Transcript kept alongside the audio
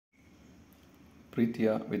ಪ್ರೀತಿಯ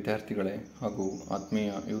ವಿದ್ಯಾರ್ಥಿಗಳೇ ಹಾಗೂ ಆತ್ಮೀಯ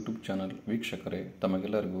ಯೂಟ್ಯೂಬ್ ಚಾನಲ್ ವೀಕ್ಷಕರೇ,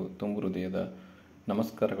 ತಮಗೆಲ್ಲರಿಗೂ ತುಂಬು ಹೃದಯದ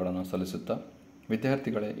ನಮಸ್ಕಾರಗಳನ್ನು ಸಲ್ಲಿಸುತ್ತಾ,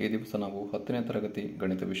 ವಿದ್ಯಾರ್ಥಿಗಳೇ, ಈ ದಿವಸ ನಾವು 10ನೇ ತರಗತಿ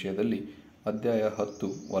ಗಣಿತ ವಿಷಯದಲ್ಲಿ ಅಧ್ಯಾಯ 10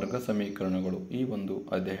 ವರ್ಗ ಸಮೀಕರಣಗಳು ಈ ಒಂದು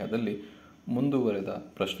ಅಧ್ಯಾಯದಲ್ಲಿ ಮುಂದುವರೆದ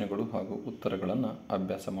ಪ್ರಶ್ನೆಗಳು ಹಾಗೂ ಉತ್ತರಗಳನ್ನು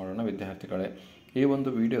ಅಭ್ಯಾಸ ಮಾಡೋಣ. ವಿದ್ಯಾರ್ಥಿಗಳೇ, ಈ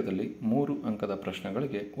ಒಂದು ವಿಡಿಯೋದಲ್ಲಿ 3 ಅಂಕದ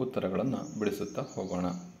ಪ್ರಶ್ನೆಗಳಿಗೆ ಉತ್ತರಗಳನ್ನು ಬಿಡಿಸುತ್ತಾ ಹೋಗೋಣ.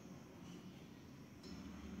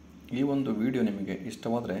 ಈ ಒಂದು ವಿಡಿಯೋ ನಿಮಗೆ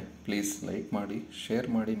ಇಷ್ಟವಾದರೆ ಪ್ಲೀಸ್ ಲೈಕ್ ಮಾಡಿ, ಶೇರ್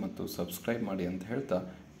ಮಾಡಿ ಮತ್ತು ಸಬ್ಸ್ಕ್ರೈಬ್ ಮಾಡಿ ಅಂತ ಹೇಳ್ತಾ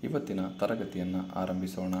ಇವತ್ತಿನ ತರಗತಿಯನ್ನು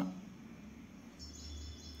ಆರಂಭಿಸೋಣ.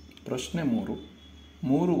 ಪ್ರಶ್ನೆ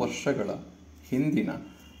 3 ವರ್ಷಗಳ ಹಿಂದಿನ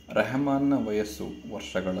ರೆಹಮಾನ್ನ ವಯಸ್ಸು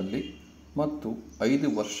ವರ್ಷಗಳಲ್ಲಿ ಮತ್ತು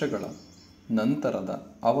 5 ವರ್ಷಗಳ ನಂತರದ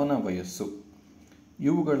ಅವನ ವಯಸ್ಸು.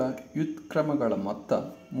 ಇವುಗಳ ವ್ಯುತ್ಕ್ರಮಗಳ ಮೊತ್ತ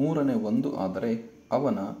 3ನೇ 1 ಆದರೆ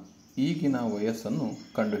ಅವನ ಈಗಿನ ವಯಸ್ಸನ್ನು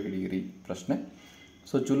ಕಂಡುಹಿಡಿಯಿರಿ. ಪ್ರಶ್ನೆ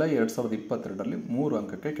ಜುಲೈ 2022ರಲ್ಲಿ 3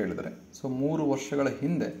 ಅಂಕಕ್ಕೆ ಕೇಳಿದರೆ 3 ವರ್ಷಗಳ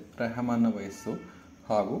ಹಿಂದೆ ರೆಹಮಾನ್ನ ವಯಸ್ಸು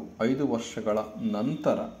ಹಾಗೂ 5 ವರ್ಷಗಳ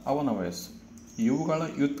ನಂತರ ಅವನ ವಯಸ್ಸು. ಇವುಗಳ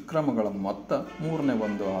ವ್ಯುತ್ಕ್ರಮಗಳ ಮೊತ್ತ 3ನೇ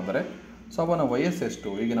 1 ಆದರೆ ಅವನ ವಯಸ್ಸೆಷ್ಟು,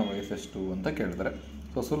 ಈಗಿನ ವಯಸ್ಸೆಷ್ಟು ಅಂತ ಕೇಳಿದರೆ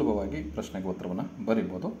ಸುಲಭವಾಗಿ ಪ್ರಶ್ನೆಗೆ ಉತ್ತರವನ್ನು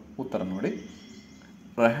ಬರಿಬೋದು. ಉತ್ತರ ನೋಡಿ,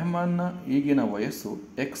 ರೆಹಮಾನ್ನ ಈಗಿನ ವಯಸ್ಸು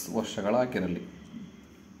x ವರ್ಷಗಳಾಗಿರಲಿ.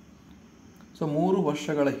 3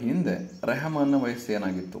 ವರ್ಷಗಳ ಹಿಂದೆ ರೆಹಮಾನ್ನ ವಯಸ್ಸು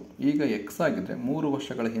ಏನಾಗಿತ್ತು? ಈಗ x ಆಗಿದ್ದರೆ 3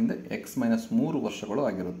 ವರ್ಷಗಳ ಹಿಂದೆ x - 3 ವರ್ಷಗಳು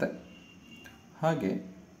ಆಗಿರುತ್ತೆ. ಹಾಗೆ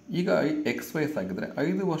ಈಗ x ವಯಸ್ಸಾಗಿದ್ದರೆ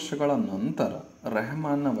 5 ವರ್ಷಗಳ ನಂತರ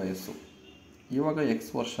ರೆಹಮಾನ್ನ ವಯಸ್ಸು. ಇವಾಗ x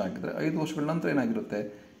ವರ್ಷ ಆಗಿದ್ದರೆ 5 ವರ್ಷಗಳ ನಂತರ ಏನಾಗಿರುತ್ತೆ?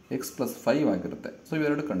 x + 5 ಆಗಿರುತ್ತೆ.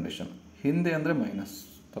 ಇವೆರಡು ಕಂಡೀಷನ್. ಹಿಂದೆ ಅಂದರೆ ಮೈನಸ್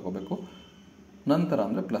ತಗೋಬೇಕು, ನಂತರ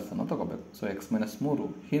ಅಂದರೆ ಪ್ಲಸ್ಸನ್ನು ತಗೋಬೇಕು. x - 3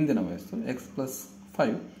 ಹಿಂದಿನ ವಯಸ್ಸು, x +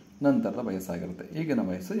 5 ನಂತರದ ವಯಸ್ಸಾಗಿರುತ್ತೆ. ಈಗಿನ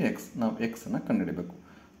ವಯಸ್ಸು x. ನಾವು xನ್ನು ಕಂಡುಹಿಡಬೇಕು.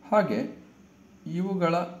 ಹಾಗೆ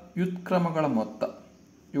ಇವುಗಳ ವ್ಯುತ್ಕ್ರಮಗಳ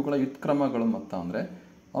ಮೊತ್ತ ಅಂದರೆ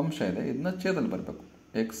ಅಂಶ ಇದೆ, ಇದನ್ನ ಛೇದಲ್ಲಿ ಬರಬೇಕು.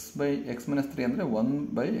 x/x - 3 ಅಂದರೆ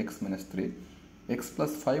 1/x - 3, x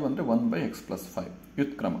 + 5 ಅಂದರೆ 1/x + 5.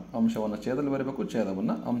 ವ್ಯುತ್ಕ್ರಮ ಅಂಶವನ್ನು ಛೇದಲ್ಲಿ ಬರಬೇಕು,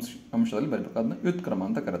 ಛೇದವನ್ನು ಅಂಶದಲ್ಲಿ ಬರಬೇಕು. ಅದನ್ನ ವ್ಯುತ್ಕ್ರಮ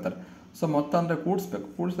ಅಂತ ಕರೀತಾರೆ. ಮೊತ್ತ ಅಂದರೆ ಕೂಡಿಸ್ಬೇಕು.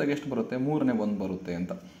 ಕೂಡಿಸಿದಾಗ ಎಷ್ಟು ಬರುತ್ತೆ? 3ನೇ 1 ಬರುತ್ತೆ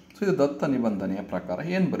ಅಂತ. ಇದು ದತ್ತ ನಿಬಂಧನೆಯ ಪ್ರಕಾರ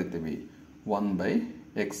ಏನು ಬರಿತೀವಿ?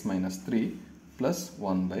 1/x - 3 +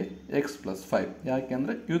 1/x + 5.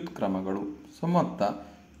 ಯಾಕೆಂದರೆ ವ್ಯುತ್ಕ್ರಮಗಳು. ಮೊತ್ತ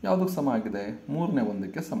ಯಾವುದಕ್ಕೆ ಸಮ ಆಗಿದೆ? 3ನೇ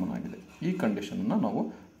 1ಕ್ಕೆ ಸಮನಾಗಿದೆ. ಈ ಕಂಡೀಷನನ್ನು ನಾವು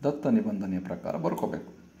ದತ್ತ ನಿಬಂಧನೆಯ ಪ್ರಕಾರ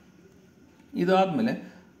ಬರ್ಕೋಬೇಕು. ಇದಾದಮೇಲೆ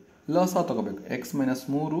ಲಸ ತಗೋಬೇಕು. x -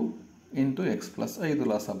 3 × x + 5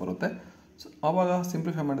 ಲಸ ಬರುತ್ತೆ. ಆವಾಗ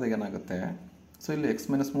ಸಿಂಪ್ಲಿಫೈ ಮಾಡಿದಾಗ ಏನಾಗುತ್ತೆ? ಇಲ್ಲಿ x -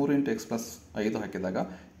 3 × x + 5 ಹಾಕಿದಾಗ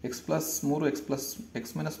x + 3 x -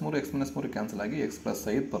 3 ಕ್ಯಾನ್ಸಲ್ ಆಗಿ x +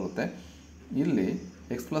 5 ಬರುತ್ತೆ. ಇಲ್ಲಿ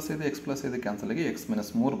x + 5 x + 5 ಕ್ಯಾನ್ಸಲ್ ಆಗಿ x -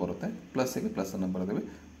 3 ಬರುತ್ತೆ. ಪ್ಲಸ್ಸಿಗೆ ಪ್ಲಸ್ಸನ್ನು ಬರೆದಿವಿ.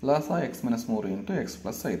 ಲಾಸ x - 3 × x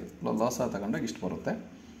 + 5 ಲಾಸ ತಗೊಂಡಾಗ ಇಷ್ಟು ಬರುತ್ತೆ.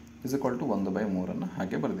 = 1/3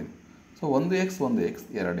 ಹಾಗೆ ಬರೆದಿವಿ. 1x 1x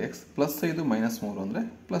 2x +5 - 3 ಅಂದರೆ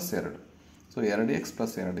 +2. 2x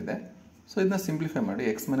 + 2 ಇದೆ. ಇದನ್ನ ಸಿಂಪ್ಲಿಫೈ ಮಾಡಿ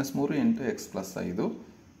x - 3 × x + 5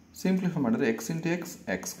 ಸಿಂಪ್ಲಿಫೈ ಮಾಡಿದರೆ x × x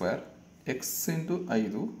x², x ×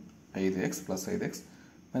 5 5x + 5x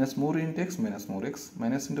 -3 × x -3x -+-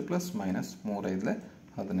 -3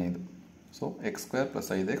 15. x² +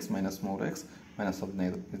 5x - 3x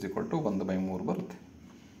 -15 = 1/3 ಬರುತ್ತೆ.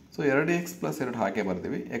 2x + 2 ಹಾಗೆ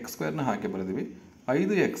ಬರೆದಿವಿ, x² ಹಾಗೆ ಬರೆದಿವಿ.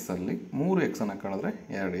 5x ಅಲ್ಲಿ 3x ಅನ್ನು ಕಳೆದ್ರೆ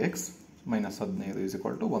 2x - 15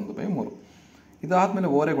 = 1/3. ಇದಾದಮೇಲೆ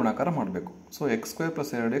ಓರೆ ಗುಣಾಕಾರ ಮಾಡಬೇಕು. x² +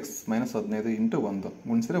 2x - 15 × 1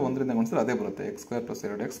 ಗುಣಿಸಿದ್ರೆ 1ರಿಂದ ಗುಣಿಸಿದ್ರೆ ಅದೇ ಬರುತ್ತೆ. x² +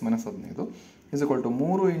 2x - 15 = 3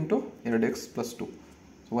 × 2x + 2.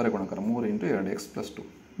 ಓರೆ ಗುಣಾಕಾರ 3 × 2x + 2.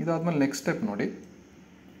 ಇದಾದಮೇಲೆ ನೆಕ್ಸ್ಟ್ ಸ್ಟೆಪ್ ನೋಡಿ,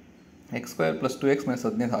 x² + 2x -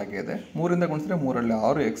 15 ಹಾಗೆ ಇದೆ. 3ರಿಂದ ಗುಣಿಸಿದ್ರೆ 3 ×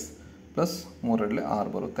 6x + 3 × 6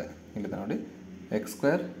 ಬರುತ್ತೆ. ಇಲ್ಲಿದೆ ನೋಡಿ, x²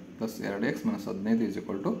 + 2x - 15 =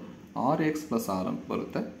 6x + 6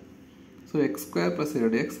 ಬರುತ್ತೆ. x² +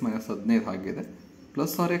 2x - 15 ಹಾಗಿದೆ.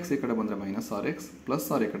 +6x ಈ ಕಡೆ ಬಂದರೆ -6x,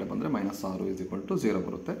 +6 ಈ ಕಡೆ ಬಂದರೆ -6 = 0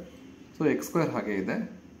 ಬರುತ್ತೆ. x² ಹಾಗೆ ಇದೆ.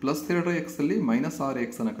 +2x ಅಲ್ಲಿ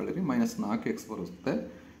 -6x ಅನ್ನು ಕಳೀರಿ, -4x ಬರುತ್ತೆ.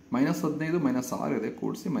 -15 -6 ಇದೆ,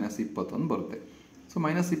 ಕೂಡಿಸಿ -21 ಬರುತ್ತೆ.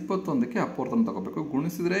 -21ಕ್ಕೆ ಅಪವರ್ತನ ತಗೋಬೇಕು.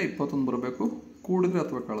 ಗುಣಿಸಿದರೆ 21 ಬರಬೇಕು, ಕೂಡಿದ್ರೆ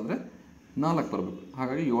ಅಥವಾ ಕಳೆದ್ರೆ 4 ಬರಬೇಕು.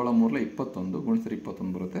 ಹಾಗಾಗಿ 7 × 3 = 21, ಗುಣಿಸಿದ್ರೆ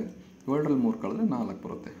 21 ಬರುತ್ತೆ. 7 ರಲ್ಲಿ 3 ಕಳೆದ್ರೆ 4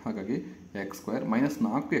 ಬರುತ್ತೆ. ಹಾಗಾಗಿ x²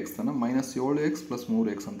 -4x ಅನ್ನು -7x +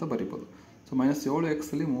 3x ಅಂತ ಬರಿಬೋದು. -7x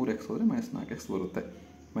ಅಲ್ಲಿ 3x ಹೋದರೆ -4x ಬರುತ್ತೆ.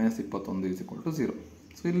 -21 = 0.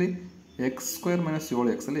 ಇಲ್ಲಿ x² -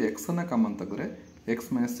 7x ಅಲ್ಲಿ x ಅನ್ನು ಕಾಮನ್ ತೆಗೆದ್ರೆ x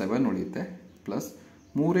 - 7 ಉಳಿಯುತ್ತೆ, ಪ್ಲಸ್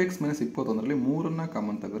 3x - 21ರಲ್ಲಿ 3ಅನ್ನು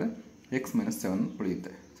ಕಾಮನ್ ತೆಗೆದ್ರೆ x - 7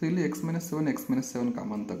 ಉಳಿಯುತ್ತೆ. ಇಲ್ಲಿ x - 7 x - 7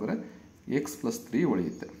 ಕಾಮನ್ ತೆಗೆದ್ರೆ x + 3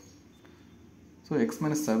 ಉಳಿಯುತ್ತೆ. x -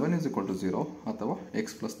 7 = 0 ಅಥವಾ x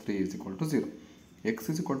 + 3 = 0. X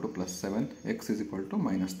is equal to +7, X is equal to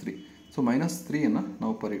 -3. So -3ಯನ್ನು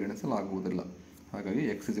ನಾವು ಪರಿಗಣಿಸಲಾಗುವುದಿಲ್ಲ. ಹಾಗಾಗಿ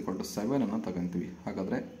ಎಕ್ಸ್ ಇಸ್ ಈಕ್ವಲ್ ಟು 7 ತಗೊಂತೀವಿ.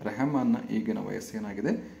 ಹಾಗಾದರೆ ರೆಹಮಾನ್ನ ಈಗಿನ ವಯಸ್ಸು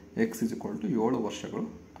ಏನಾಗಿದೆ? ಎಕ್ಸ್ ಇಸ್ ಈಕ್ವಲ್ ಟು 7 ವರ್ಷಗಳು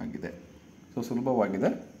ಆಗಿದೆ. ಸೊ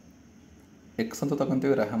ಸುಲಭವಾಗಿದೆ. ಎಕ್ಸ್ ಅಂತ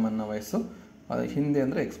ತಗೊಂತೀವಿ, ರೆಹಮಾನ್ನ ವಯಸ್ಸು. ಅದು ಹಿಂದೆ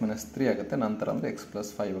ಅಂದರೆ x-3 ಆಗುತ್ತೆ, ನಂತರ ಅಂದರೆ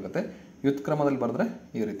x+5 ಆಗುತ್ತೆ. ವ್ಯುತ್ಕ್ರಮದಲ್ಲಿ ಬರೆದ್ರೆ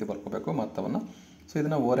ಈ ರೀತಿ ಬರ್ಕೋಬೇಕು ಮೊತ್ತವನ್ನು. ಸೊ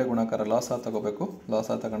ಇದನ್ನು ಓರೆ ಗುಣಾಕಾರ ಲಾಸ ತಗೋಬೇಕು. ಲಾಸ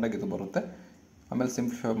ತಗೊಂಡಾಗ ಇದು ಬರುತ್ತೆ. ಆಮೇಲೆ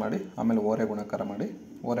ಸಿಂಪ್ಲಿಫೈ ಮಾಡಿ, ಆಮೇಲೆ ಓರೆ ಗುಣಾಕಾರ ಮಾಡಿ.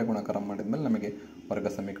 ಓರೆ ಗುಣಾಕಾರ ಮಾಡಿದ್ಮೇಲೆ ನಮಗೆ ವರ್ಗ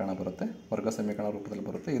ಸಮೀಕರಣ ಬರುತ್ತೆ. ವರ್ಗ ಸಮೀಕರಣ ರೂಪದಲ್ಲಿ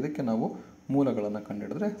ಬರುತ್ತೆ. ಇದಕ್ಕೆ ನಾವು ಮೂಲಗಳನ್ನು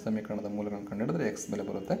ಕಂಡುಹಿಡಿದ್ರೆ, ಸಮೀಕರಣದ ಮೂಲಗಳನ್ನು ಕಂಡುಹಿಡಿದ್ರೆ ಎಕ್ಸ್ ಬೆಲೆ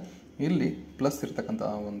ಬರುತ್ತೆ. ಇಲ್ಲಿ ಪ್ಲಸ್ ಇರ್ತಕ್ಕಂಥ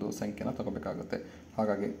ಒಂದು ಸಂಖ್ಯೆನ ತಗೋಬೇಕಾಗುತ್ತೆ.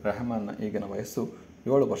 ಹಾಗಾಗಿ ರೆಹಮಾನ್ನ ಈಗಿನ ವಯಸ್ಸು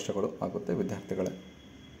 7 ವರ್ಷಗಳು ಆಗುತ್ತೆ ವಿದ್ಯಾರ್ಥಿಗಳೇ.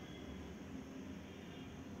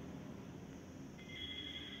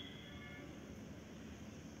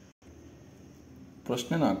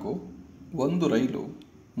 ಪ್ರಶ್ನೆ 4. ಒಂದು ರೈಲು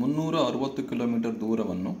 360 ಕಿಲೋಮೀಟರ್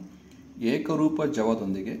ದೂರವನ್ನು ಏಕರೂಪ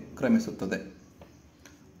ಜವದೊಂದಿಗೆ ಕ್ರಮಿಸುತ್ತದೆ.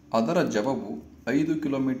 ಅದರ ಜವವು 5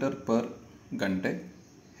 ಕಿಲೋಮೀಟರ್ ಪರ್ ಗಂಟೆ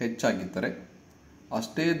ಹೆಚ್ಚಾಗಿದ್ದರೆ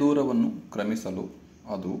ಅಷ್ಟೇ ದೂರವನ್ನು ಕ್ರಮಿಸಲು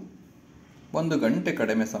ಅದು 1 ಗಂಟೆ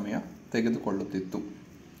ಕಡಿಮೆ ಸಮಯ ತೆಗೆದುಕೊಳ್ಳುತ್ತಿತ್ತು.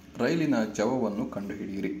 ರೈಲಿನ ಜವವನ್ನು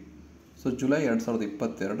ಕಂಡುಹಿಡಿಯಿರಿ. ಸೊ ಜುಲೈ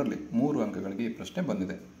 2022ರಲ್ಲಿ 3 ಅಂಕಗಳಿಗೆ ಈ ಪ್ರಶ್ನೆ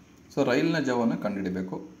ಬಂದಿದೆ. ಸೊ ರೈಲಿನ ಜವವನ್ನು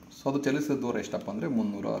ಕಂಡುಹಿಡಬೇಕು. ಸೊ ಅದು ಚಲಿಸಿದ ದೂರ ಎಷ್ಟಪ್ಪ ಅಂದರೆ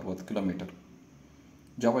 360 ಕಿಲೋಮೀಟರ್.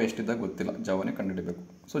 ಜವ ಎಷ್ಟಿದ್ದಾಗ ಗೊತ್ತಿಲ್ಲ, ಜವನೇ ಕಂಡುಹಿಡಬೇಕು.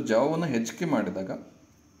 ಸೊ ಜವವನ್ನು ಹೆಚ್ಚಿಗೆ ಮಾಡಿದಾಗ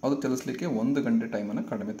ಅದು ಚಲಿಸಲಿಕ್ಕೆ 1 ಗಂಟೆ ಟೈಮನ್ನು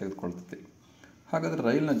ಕಡಿಮೆ ತೆಗೆದುಕೊಳ್ತದೆ. ಹಾಗಾದರೆ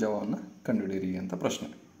ರೈಲಿನ ಜವವನ್ನು ಕಂಡುಹಿಡಿಯಿರಿ ಅಂತ ಪ್ರಶ್ನೆ.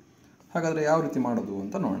 ಹಾಗಾದರೆ ಯಾವ ರೀತಿ ಮಾಡೋದು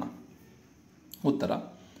ಅಂತ ನೋಡೋಣ. ಉತ್ತರ: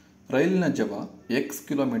 ರೈಲಿನ ಜವ x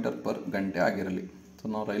ಕಿಲೋಮೀಟರ್ ಪರ್ ಗಂಟೆ ಆಗಿರಲಿ. ಸೊ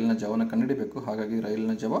ನಾವು ರೈಲಿನ ಜವವನ್ನು ಕಂಡುಹಿಡಬೇಕು. ಹಾಗಾಗಿ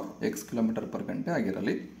ರೈಲಿನ ಜವ x ಕಿಲೋಮೀಟರ್ ಪರ್ ಗಂಟೆ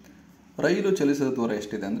ಆಗಿರಲಿ. ರೈಲು ಚಲಿಸಿದ ದೂರ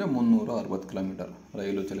ಎಷ್ಟಿದೆ ಅಂದರೆ 360 ಕಿಲೋಮೀಟರ್.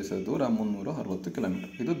 ರೈಲು ಚಲಿಸಿದ ದೂರ 360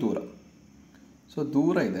 ಕಿಲೋಮೀಟರ್. ಇದು ದೂರ. ಸೊ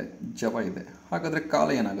ದೂರ ಇದೆ, ಜವ ಇದೆ. ಹಾಗಾದರೆ ಕಾಲ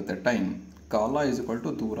ಏನಾಗುತ್ತೆ? ಟೈಮ್. ಕಾಲ ಈಸ್ ಈಕ್ವಲ್ ಟು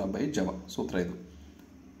ದೂರ ಬೈ ಜವ. ಸೂತ್ರ ಇದು.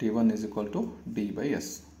 T1 is equal to D/S.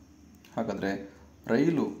 ಹಾಗಾದರೆ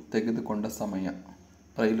ರೈಲು ತೆಗೆದುಕೊಂಡ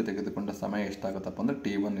ಸಮಯ ಎಷ್ಟಾಗುತ್ತಪ್ಪ ಅಂದರೆ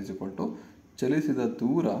T1 ಈಸ್ ಈಕ್ವಲ್ ಟು ಚಲಿಸಿದ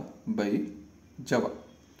ದೂರ ಬೈ ಜವ.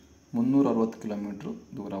 360 ಕಿಲೋಮೀಟ್ರು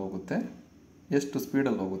ದೂರ ಹೋಗುತ್ತೆ. ಎಷ್ಟು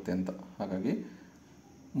ಸ್ಪೀಡಲ್ಲಿ ಹೋಗುತ್ತೆ ಅಂತ. ಹಾಗಾಗಿ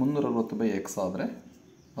 360/x ಆದರೆ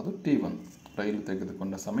ಅದು T1. ರೈಲು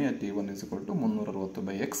ತೆಗೆದುಕೊಂಡ ಸಮಯ T1 is equal to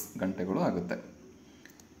 360/x ಗಂಟೆಗಳು ಆಗುತ್ತೆ.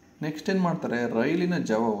 ನೆಕ್ಸ್ಟ್ ಏನು ಮಾಡ್ತಾರೆ? ರೈಲಿನ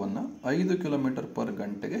ಜವವನ್ನು 5 ಕಿಲೋಮೀಟರ್ ಪರ್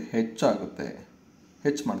ಗಂಟೆಗೆ ಹೆಚ್ಚು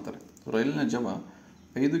ಮಾಡ್ತಾರೆ. ರೈಲಿನ ಜವ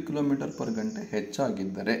 5 ಕಿಲೋಮೀಟರ್ ಪರ್ ಗಂಟೆ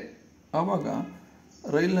ಹೆಚ್ಚಾಗಿದ್ದರೆ ಆವಾಗ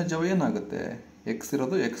ರೈಲಿನ ಜವ ಏನಾಗುತ್ತೆ? ಎಕ್ಸ್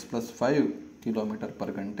ಇರೋದು x+5 ಕಿಲೋಮೀಟರ್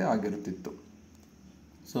ಪರ್ ಗಂಟೆ ಆಗಿರುತ್ತಿತ್ತು.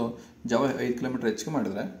 ಸೊ ಜವ 5 ಕಿಲೋಮೀಟರ್ ಹೆಚ್ಚಿಗೆ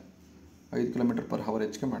ಮಾಡಿದರೆ, 5 ಕಿಲೋಮೀಟರ್ ಪರ್ ಹವರ್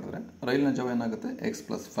ಹೆಚ್ಚಿಗೆ ಮಾಡಿದರೆ ರೈಲಿನ ಜವ ಏನಾಗುತ್ತೆ?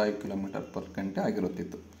 x+5 ಕಿಲೋಮೀಟರ್ ಪರ್ ಗಂಟೆ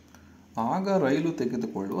ಆಗಿರುತ್ತಿತ್ತು. ಆಗ ರೈಲು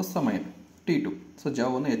ತೆಗೆದುಕೊಳ್ಳುವ ಸಮಯ T2. ಸೊ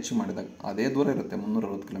ಜವವನ್ನು ಹೆಚ್ಚು ಮಾಡಿದಾಗ ಅದೇ ದೂರ ಇರುತ್ತೆ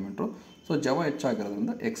 360 ಕಿಲೋಮೀಟ್ರು. ಸೊ ಜವ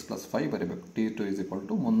ಹೆಚ್ಚಾಗಿರೋದ್ರಿಂದ x+5 ಬರೀಬೇಕು. T2 is equal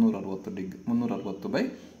to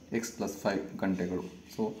 360/x+5 ಗಂಟೆಗಳು.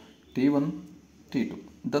 ಸೊ T1 T2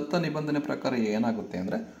 ದತ್ತ ನಿಬಂಧನೆ ಪ್ರಕಾರ ಏನಾಗುತ್ತೆ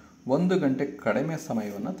ಅಂದರೆ 1 ಗಂಟೆ ಕಡಿಮೆ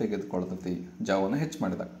ಸಮಯವನ್ನು ತೆಗೆದುಕೊಳ್ಳುತ್ತದೆ ಜವವನ್ನು ಹೆಚ್ಚು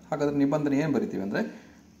ಮಾಡಿದಾಗ. ಹಾಗಾದರೆ ನಿಬಂಧನೆ ಏನು ಬರಿತೀವಿ ಅಂದರೆ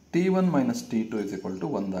T1 - T2 is equal to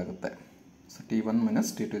 1 ಆಗುತ್ತೆ. So T1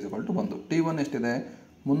 - T2 is equal to 1. T1 ಎಷ್ಟಿದೆ?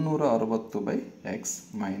 360/x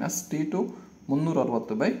minus T2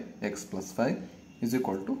 360/x+5 is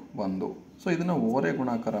equal to 1. So ಇದನ್ನು ಓರೆ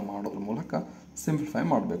ಗುಣಾಕಾರ ಮಾಡೋದ್ರ ಮೂಲಕ ಸಿಂಪ್ಲಿಫೈ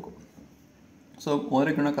ಮಾಡಬೇಕು. ಸೊ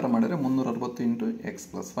ಓರೆ ಗುಣಾಕಾರ ಮಾಡಿದರೆ 360 ×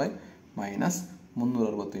 x+5 ಮೈನಸ್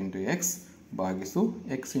 360 × x ಭಾಗಿಸು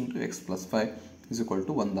x × x+5 is equal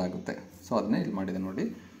to 1 ಆಗುತ್ತೆ. ಸೊ ಅದನ್ನೇ ಇಲ್ಲಿ ಮಾಡಿದೆ ನೋಡಿ.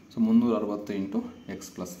 ಸೊ 360 ×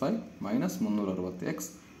 x+5 ಮೈನಸ್ 360x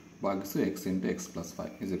ಭಾಗಿಸು x ×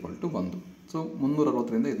 x+5 is equal to 1. So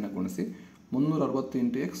 360ರಿಂದ ಇದನ್ನ ಗುಣಿಸಿ 360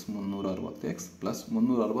 × x 360x ಪ್ಲಸ್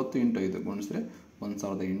 360 × 5 ಗುಣಿಸಿದ್ರೆ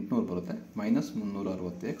 1800 ಬರುತ್ತೆ. Minus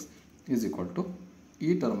 360x is equal to ಈ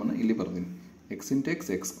ಟರ್ಮನ್ನು ಇಲ್ಲಿ ಬರ್ತೀನಿ. x × x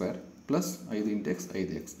x² plus 5 × x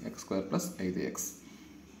 5x x² plus 5x.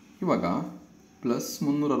 ಇವಾಗ plus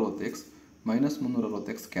 360x minus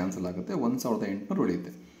 360x cancel ಆಗುತ್ತೆ. 1800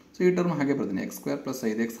 ಉಳಿಯುತ್ತೆ. ಸೊ ಈ ಟರ್ಮ್ ಹಾಗೆ ಬರ್ತೀನಿ. x² ಪ್ಲಸ್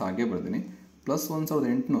 5x ಹಾಗೆ ಬರ್ತೀನಿ. ಪ್ಲಸ್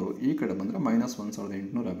 1800 ಈ ಕಡೆ ಬಂದರೆ ಮೈನಸ್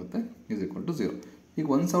 1800 ಆಗುತ್ತೆ ಈಸ್ ಈಕ್ವಲ್ ಟು 0. ಈಗ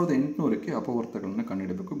 1800ಕ್ಕೆ ಅಪವರ್ತಗಳನ್ನು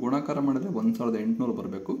ಕಂಡುಹಿಡಬೇಕು. ಗುಣಾಕಾರ ಮಾಡಿದ್ರೆ 1800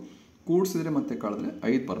 ಬರಬೇಕು. ಕೂಡಿಸಿದ್ರೆ ಮತ್ತೆ ಕಳೆದ್ರೆ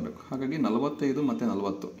 5 ಬರಬೇಕು. ಹಾಗಾಗಿ 45 ಮತ್ತು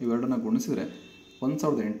 40 ಇವೆರಡನ್ನ ಗುಣಿಸಿದರೆ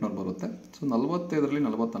 1800 ಬರುತ್ತೆ. ಸೊ 45ರಲ್ಲಿ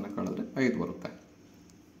 40 ಕಳೆದ್ರೆ 5 ಬರುತ್ತೆ.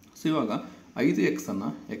 ಸೊ ಇವಾಗ 5x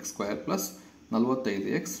x² plus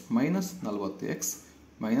 45x minus 40x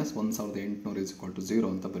minus 1800 is equal to 0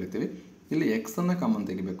 ಅಂತ ಬರಿತೀವಿ. ಇಲ್ಲಿ ಎಕ್ಸನ್ನು ಕಾಮನ್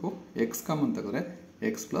ತೆಗಿಬೇಕು. ಎಕ್ಸ್ ಕಾಮನ್ ತೆಗೆದ್ರೆ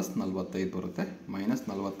ಎಕ್ಸ್ ಪ್ಲಸ್ 45 ಬರುತ್ತೆ. ಮೈನಸ್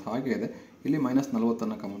 40 ಹಾಗೆ ಇದೆ. ಇಲ್ಲಿ ಮೈನಸ್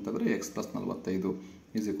 40 ಕಾಮನ್ ತೆಗೆದ್ರೆ X plus 45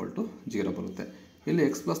 is equal to 0 ಬರುತ್ತೆ. ಇಲ್ಲಿ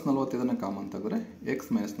ಎಕ್ಸ್ ಪ್ಲಸ್ 45 ಕಾಮನ್ ತೆಗೆದ್ರೆ ಎಕ್ಸ್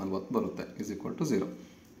ಮೈನಸ್ 40 ಬರುತ್ತೆ is equal to 0.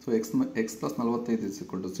 So X plus 45 is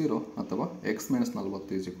equal to 0 ಅಥವಾ X minus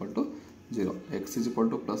 40 is equal to 0. X is equal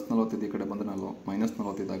to plus 45 ಈ ಕಡೆ ಬಂದರೆ minus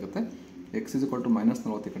 45 ಆಗುತ್ತೆ. X is equal to minus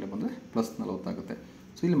 40 ಈ ಕಡೆ ಬಂದರೆ ಪ್ಲಸ್ 40 ಆಗುತ್ತೆ.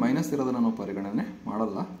 ಸೊ ಇಲ್ಲಿ ಮೈನಸ್ ಇರೋದನ್ನು ನಾವು ಪರಿಗಣನೆ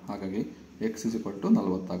ಮಾಡಲ್ಲ, ಹಾಗಾಗಿ ಎಕ್ಸ್ ಈಸ್ ಈಕ್ವಲ್ ಟು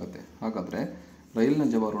 40 ಆಗುತ್ತೆ. ಹಾಗಾದರೆ ರೈಲಿನ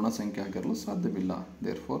ಜವ ಋಣ ಸಂಖ್ಯೆ ಆಗಿರಲು ಸಾಧ್ಯವಿಲ್ಲ.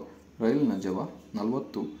 ದೇರ್ಫೋರ್ ರೈಲಿನ ಜವ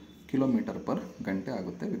 40 ಕಿಲೋಮೀಟರ್ ಪರ್ ಗಂಟೆ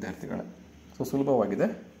ಆಗುತ್ತೆ ವಿದ್ಯಾರ್ಥಿಗಳೇ. ಸೊ ಸುಲಭವಾಗಿದೆ.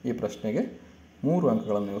 ಈ ಪ್ರಶ್ನೆಗೆ 3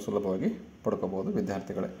 ಅಂಕಗಳನ್ನು ನೀವು ಸುಲಭವಾಗಿ ಪಡ್ಕೋಬೋದು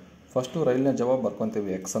ವಿದ್ಯಾರ್ಥಿಗಳೇ. ಫಸ್ಟು ರೈಲಿನ ಜವ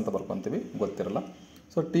ಬರ್ಕೊತೀವಿ, ಎಕ್ಸ್ ಅಂತ ಬರ್ಕೊತೀವಿ, ಗೊತ್ತಿರಲ್ಲ.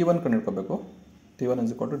 So T1 ಕಂಡುಹಿಡ್ಕೋಬೇಕು. T1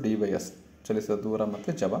 is equal to D by S, ಚಲಿಸಿದ ದೂರ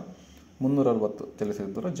ಮತ್ತು ಜವ. 360 ಚಲಿಸಿದ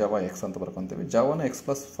ದೂರ ಜವ ಎಕ್ಸ್ ಅಂತ ಬರ್ಕೊತೀವಿ. ಜವನ ಎಕ್ಸ್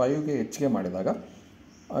ಪ್ಲಸ್ 5ಗೆ ಹೆಚ್ಚಿಗೆ ಮಾಡಿದಾಗ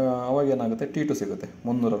ಅವಾಗ ಏನಾಗುತ್ತೆ, T2 ಸಿಗುತ್ತೆ.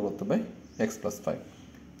 360 by X plus 5.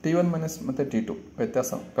 T1 minus ಮತ್ತು T2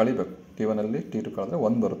 ವ್ಯತ್ಯಾಸ ಕಳಿಬೇಕು. T1ಅಲ್ಲಿ T2 ಕಳೆದ್ರೆ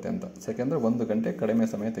 1 ಬರುತ್ತೆ ಅಂತ. ಯಾಕೆಂದರೆ 1 ಗಂಟೆ ಕಡಿಮೆ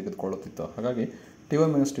ಸಮಯ ತೆಗೆದುಕೊಳ್ಳುತ್ತಿತ್ತು. ಹಾಗಾಗಿ T1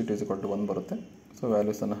 minus T2 is equal to 1 ಬರುತ್ತೆ. ಸೊ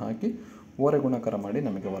ವ್ಯಾಲ್ಯೂಸನ್ನು ಹಾಕಿ ಓರೆ ಗುಣಾಕಾರ ಮಾಡಿ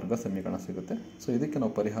ನಮಗೆ ವರ್ಗ ಸಮೀಕರಣ ಸಿಗುತ್ತೆ. ಸೊ ಇದಕ್ಕೆ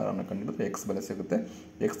ನಾವು ಪರಿಹಾರವನ್ನು ಕಂಡುಹಿಡಿದ್ರೆ ಎಕ್ಸ್ ಬೆಲೆ ಸಿಗುತ್ತೆ.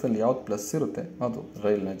 ಎಕ್ಸಲ್ಲಿ ಯಾವ್ದು ಪ್ಲಸ್ ಇರುತ್ತೆ ಅದು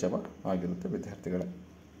ರೈಲಿನ ಜವ ಆಗಿರುತ್ತೆ ವಿದ್ಯಾರ್ಥಿಗಳೇ.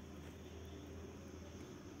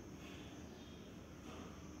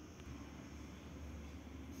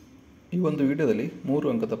 ಈ ಒಂದು ವಿಡಿಯೋದಲ್ಲಿ 3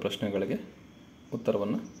 ಅಂಕದ ಪ್ರಶ್ನೆಗಳಿಗೆ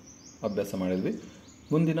ಉತ್ತರವನ್ನು ಅಭ್ಯಾಸ ಮಾಡಿದ್ವಿ.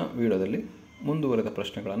 ಮುಂದಿನ ವಿಡಿಯೋದಲ್ಲಿ ಮುಂದುವರೆದ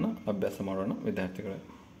ಪ್ರಶ್ನೆಗಳನ್ನು ಅಭ್ಯಾಸ ಮಾಡೋಣ ವಿದ್ಯಾರ್ಥಿಗಳೇ.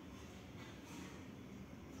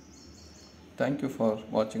 Thank you for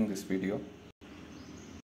watching this video.